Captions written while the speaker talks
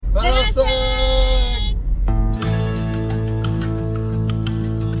Verrassing!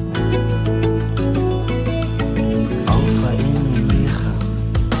 Alpha en Omega,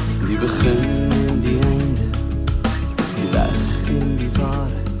 die begin en die einde, die weg en die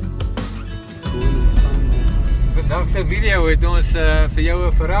waarheid, die koning van my hart. Vandag se video het ons vir jou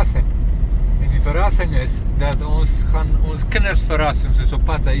 'n verrassing. En die verrassing is dat ons gaan ons kinders verras. Ons is op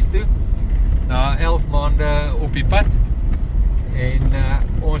pad huis toe. Na 11 maande op die pad. En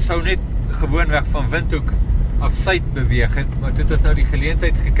ons sou net gewoonweg van Windhoek af suid beweeg het, maar toe het ons nou die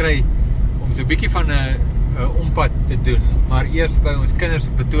geleentheid gekry om so 'n bietjie van 'n ompad te doen, maar eers by ons kinders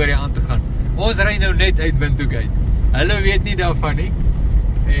in Pretoria aan te gaan. Ons ry nou net uit Windhoek uit. Hulle weet nie daarvan nie.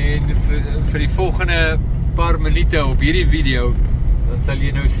 En vir die volgende paar minute op hierdie video, dan sal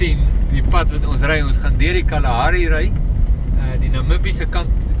jy nou sien die pad wat ons ry. Ons gaan deur die Kalahari ry, die Namibiese kant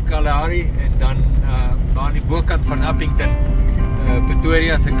Kalahari, en dan na die bokant van Appington,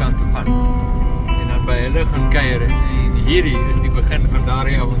 Pretoria se kant toe gaan. En dan by hulle gaan kuier, en hierdie is die begin van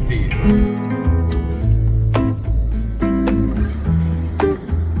daardie avontuur.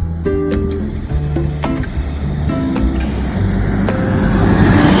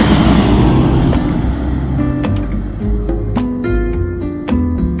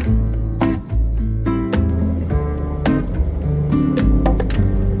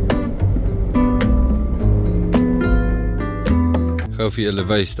 Vir julle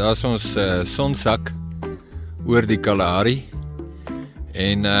wys, daar is ons sonsak oor die Kalahari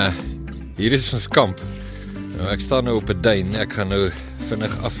en hier is ons kamp. Nou, ek staan nou op 'n duin, ek gaan nou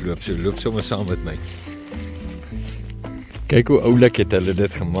vinnig afloop, so loop sommer saam met my. Kyk hoe oulik het hulle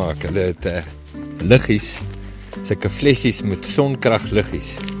dit gemaak. Hulle het liggies, sulke flessies met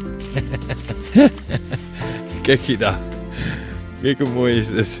sonkragliggies. Kyk hier daar. Kyk hoe mooi is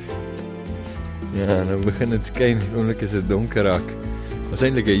dit. Ja, nou begin dit skyn, oomblik is dit donker raak. Dit is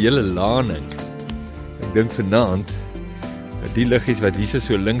eintlik 'n hele laning. Ek dink vanaand, die liggies wat hier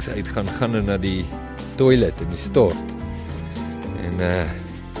so links uitgaan, gaan nou na die toilet en die stort. En ja,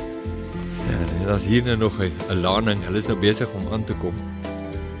 daar's hier nou nog 'n laning. Hulle is nou besig om aan te kom.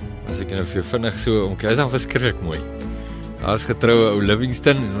 As ek nou vir jou vinnig so omkyk, is dan verskriklik mooi. Daar's getroue ou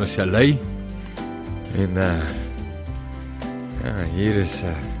Livingston en ons chalet. En ja, hier is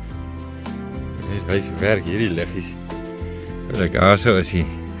dis wys werk hierdie liggies. Kyk, daar so is die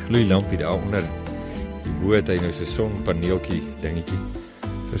gloeilampie daaronder. Die bo het hy nou so sonpaneeltjie dingetjie.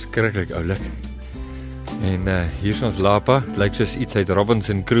 Verskriklik oulik. En hier is ons lapa. Het lyk soos iets uit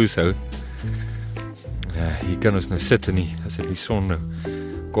Robinson Crusoe. Hier kan ons nou sit en nie, as dit die son nou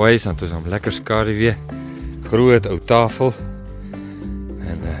kwaai is, dan het ons hom lekker skaduwee. Groot ou tafel.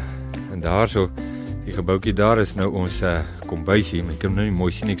 En daar so, die gebouetjie daar is nou ons kombuisie, maar ek kan nou nie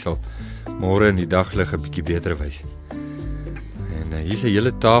mooi sien, ek sal môre in die daglig 'n bietjie beter wys. En hier is 'n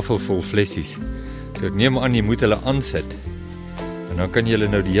hele tafel vol flessies. So ek neem aan jy moet hulle aansit. En dan kan jy hulle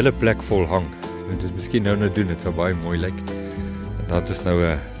nou die hele plek vol hang. En dit is miskien nou doen, dit sal baie mooi lyk. En dat is nou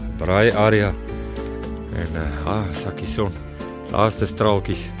 'n braai area. En sakkie son. Laaste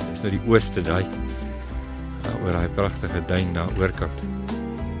straaltjies. Dis nou die ooste daai. Oor daai pragtige duin daar oorkant.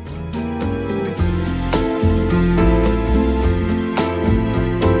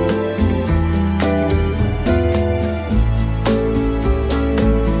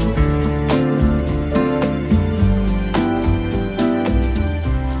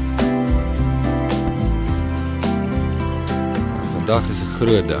 Vandag is 'n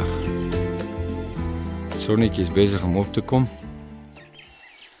groot dag. Sonnetjie is besig om op te kom.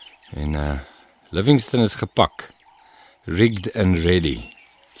 En Livingston is gepak. Rigged and ready.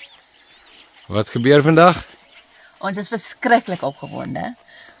 Wat gebeur vandag? Ons is verskriklik opgewonde,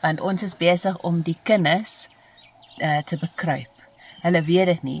 want ons is besig om die kinders te bekruip. Hulle weet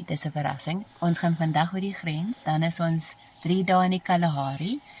dit nie, dis 'n verrassing. Ons gaan vandag oor die grens, dan is ons 3 dae in die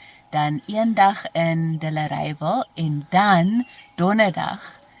Kalahari, dan 1 dag in Dilleryville en dan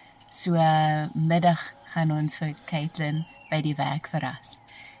donderdag, so middag gaan ons vir Caitlin by die werk verras.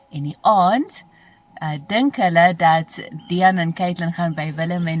 En die aand, dink hulle dat Dian en Caitlin gaan by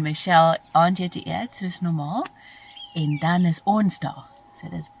Willem en Michelle aandete eet, soos normaal, en dan is ons daar. So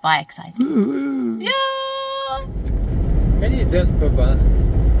dit is baie exciting. Ja! Kan jy dink, papa?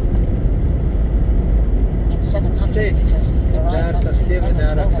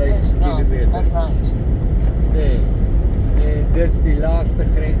 37.000 kilometer. Nee, dit is die laaste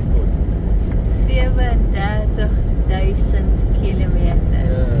grenspost. 37.000 kilometer.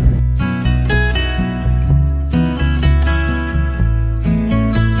 Ja.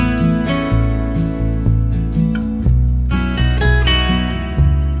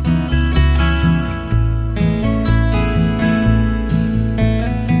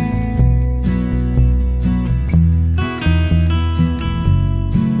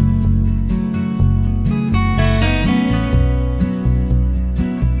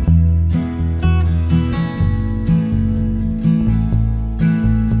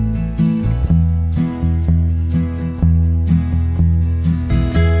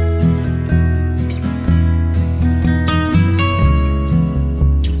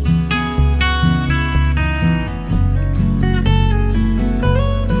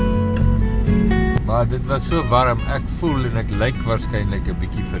 Ja, dit was so warm. Ek voel en ek lyk waarskynlik 'n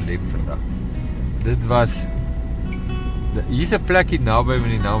bietjie verlep vandag. Dit was hier's 'n plekkie naby met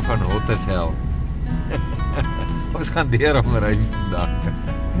die naam van Hotteshel. Ons gaan deur om ry vandag.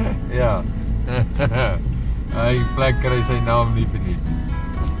 Ja. Hy plek kry sy naam nie vir niets.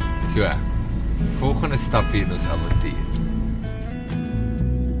 So, volgende stap hier in ons avontuur.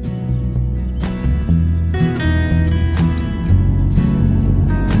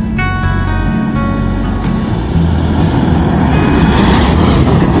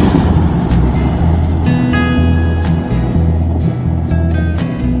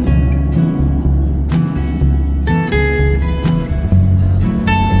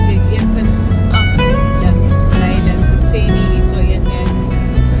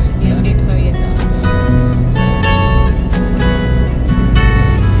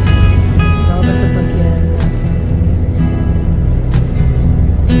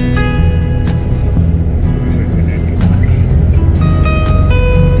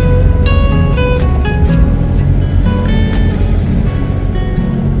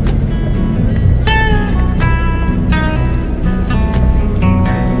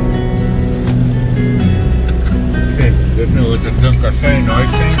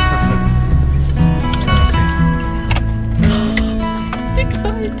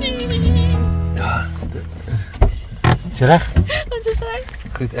 Is reg? Ons is reg.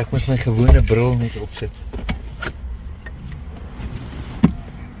 Goed, ek moet my gewone bril net opsit.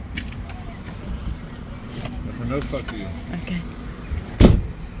 Ek gaan nou vat hier. Okay.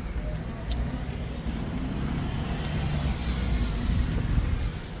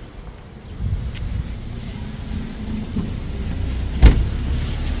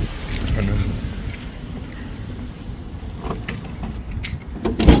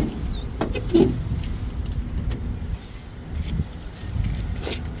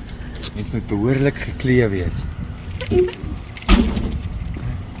 Mens moet behoorlik geklee wees.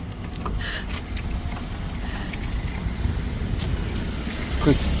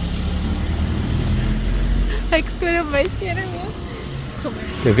 Goed. Ek speel op my serie weer. Kom maar.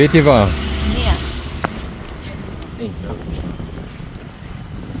 Ja, weet jy waar? Nee. Nee, nou.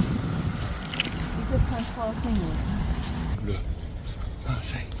 Dis het kan swaar van jou. Loop. Waar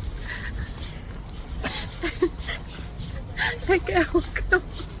sy? Ek elke.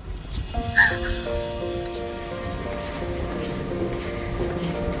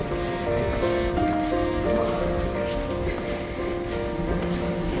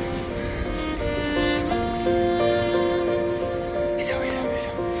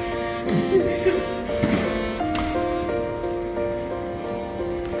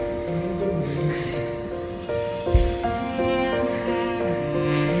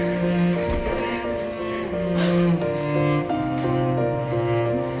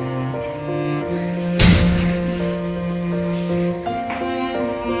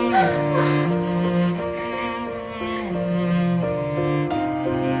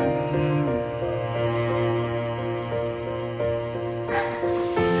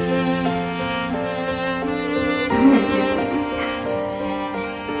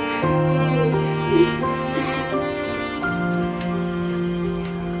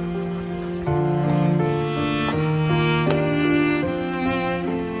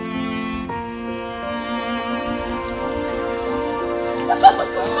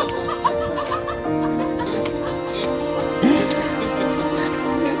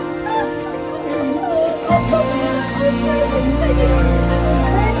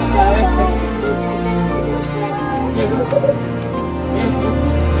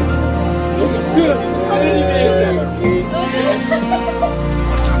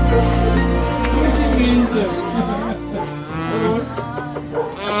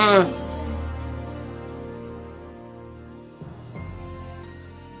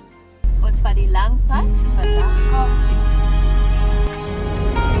 Ons vat die lang pad vandag Kaap toe.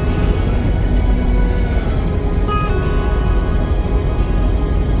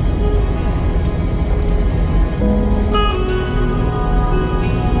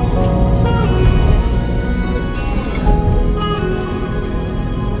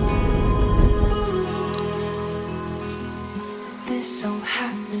 This old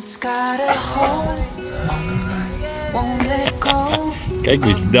habit's got a hold, won't let go. Kyk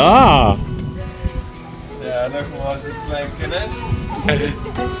wie's daar. Ja, nou kom ons die klein kinders.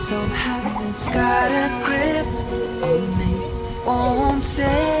 This old habit's got a grip on me, won't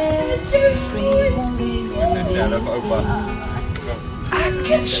set me free, won't leave me. Ja, dat opa. I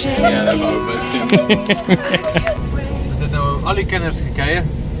can shake Ja, dat it, opa. Ons het nou al die kinders gekuier.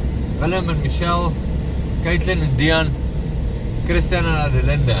 Willem en Michelle, Caitlin en Dian, Christian en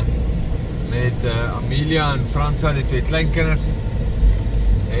Adelinda. met Amelia en Fransa, die 2 kleinkinders.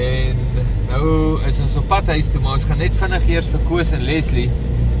 En nou is ons op pad huis toe, maar ons gaan net vinnig eers vir Koos en Leslie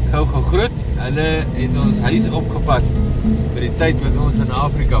gou groet. Hulle het ons huis opgepas vir die tyd wat ons in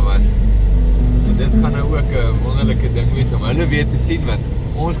Afrika was. En dit gaan nou ook 'n wonderlike ding wees om hulle weer te sien, want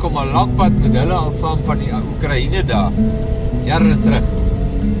ons kom al lank pad met hulle al saam van die Oekraïne daar, jare terug.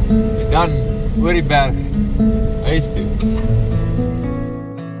 En dan oor die berg huis toe.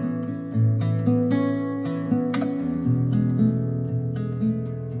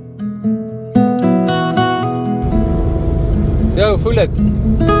 So, voel dit?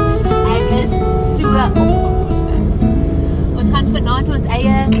 Ek is so opgewonde. Ons gaan vanaand ons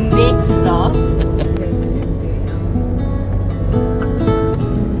eie bed slaap.